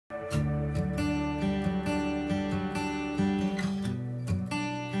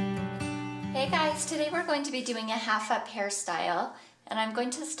Hey guys, today we're going to be doing a half-up hairstyle, and I'm going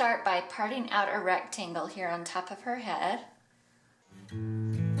to start by parting out a rectangle here on top of her head.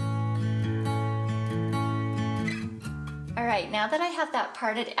 Alright, now that I have that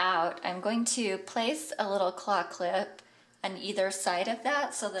parted out, I'm going to place a little claw clip on either side of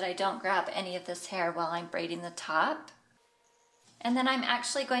that so that I don't grab any of this hair while I'm braiding the top. And then I'm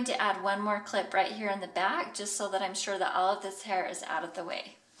actually going to add one more clip right here in the back just so that I'm sure that all of this hair is out of the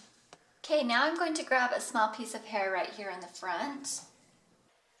way. Okay, now I'm going to grab a small piece of hair right here in the front.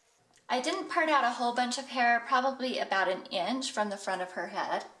 I didn't part out a whole bunch of hair, probably about an inch from the front of her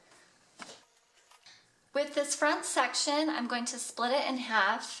head. With this front section, I'm going to split it in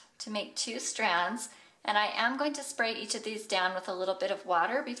half to make two strands, and I am going to spray each of these down with a little bit of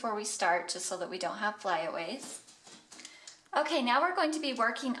water before we start, just so that we don't have flyaways. Okay, now we're going to be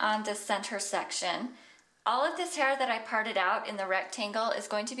working on this center section. All of this hair that I parted out in the rectangle is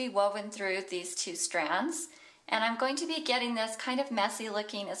going to be woven through these two strands, and I'm going to be getting this kind of messy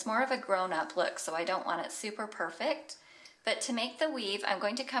looking. It's more of a grown-up look, so I don't want it super perfect. But to make the weave, I'm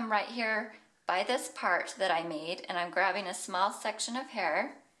going to come right here by this part that I made, and I'm grabbing a small section of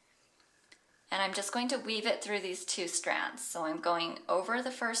hair, and I'm just going to weave it through these two strands. So I'm going over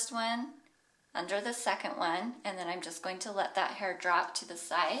the first one, under the second one, and then I'm just going to let that hair drop to the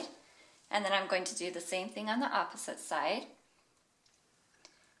side. And then I'm going to do the same thing on the opposite side.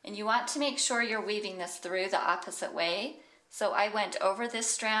 And you want to make sure you're weaving this through the opposite way. So I went over this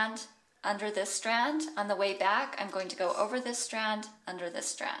strand, under this strand. On the way back, I'm going to go over this strand, under this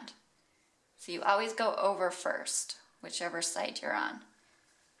strand. So you always go over first, whichever side you're on.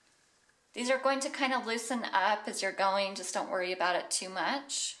 These are going to kind of loosen up as you're going. Just don't worry about it too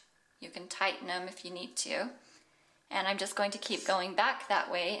much. You can tighten them if you need to. And I'm just going to keep going back that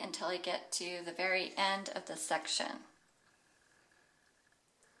way until I get to the very end of the section.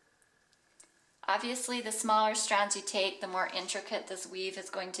 Obviously, the smaller strands you take, the more intricate this weave is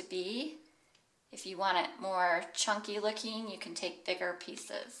going to be. If you want it more chunky looking, you can take bigger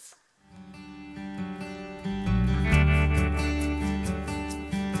pieces.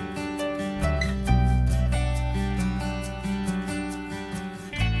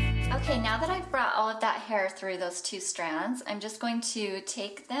 Okay, now that I've brought all of that hair through those two strands, I'm just going to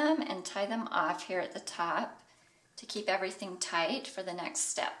take them and tie them off here at the top to keep everything tight for the next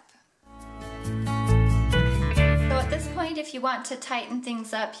step. So at this point, if you want to tighten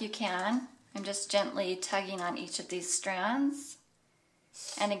things up, you can. I'm just gently tugging on each of these strands.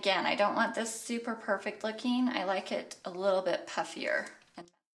 And again, I don't want this super perfect looking. I like it a little bit puffier. So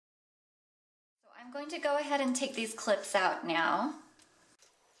I'm going to go ahead and take these clips out now.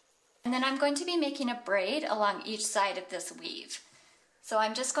 And then I'm going to be making a braid along each side of this weave. So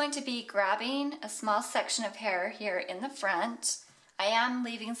I'm just going to be grabbing a small section of hair here in the front. I am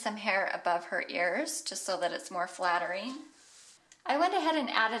leaving some hair above her ears just so that it's more flattering. I went ahead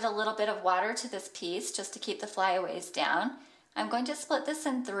and added a little bit of water to this piece just to keep the flyaways down. I'm going to split this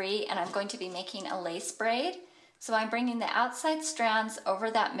in three, and I'm going to be making a lace braid. So I'm bringing the outside strands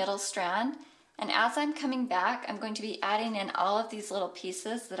over that middle strand. And as I'm coming back, I'm going to be adding in all of these little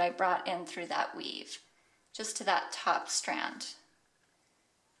pieces that I brought in through that weave, just to that top strand.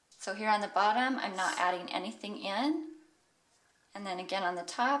 So here on the bottom, I'm not adding anything in. And then again on the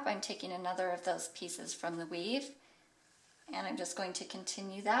top, I'm taking another of those pieces from the weave. And I'm just going to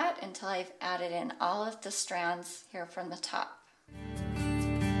continue that until I've added in all of the strands here from the top.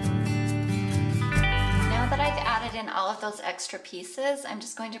 Now that I've added in all of those extra pieces, I'm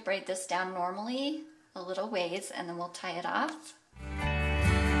just going to braid this down normally a little ways, and then we'll tie it off.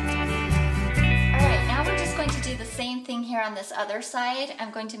 Alright, now we're just going to do the same thing here on this other side.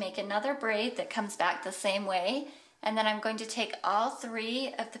 I'm going to make another braid that comes back the same way, and then I'm going to take all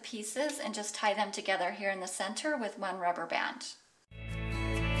three of the pieces and just tie them together here in the center with one rubber band.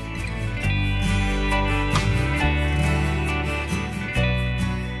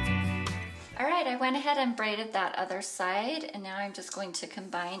 Alright, I went ahead and braided that other side, and now I'm just going to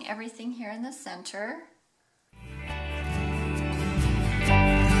combine everything here in the center.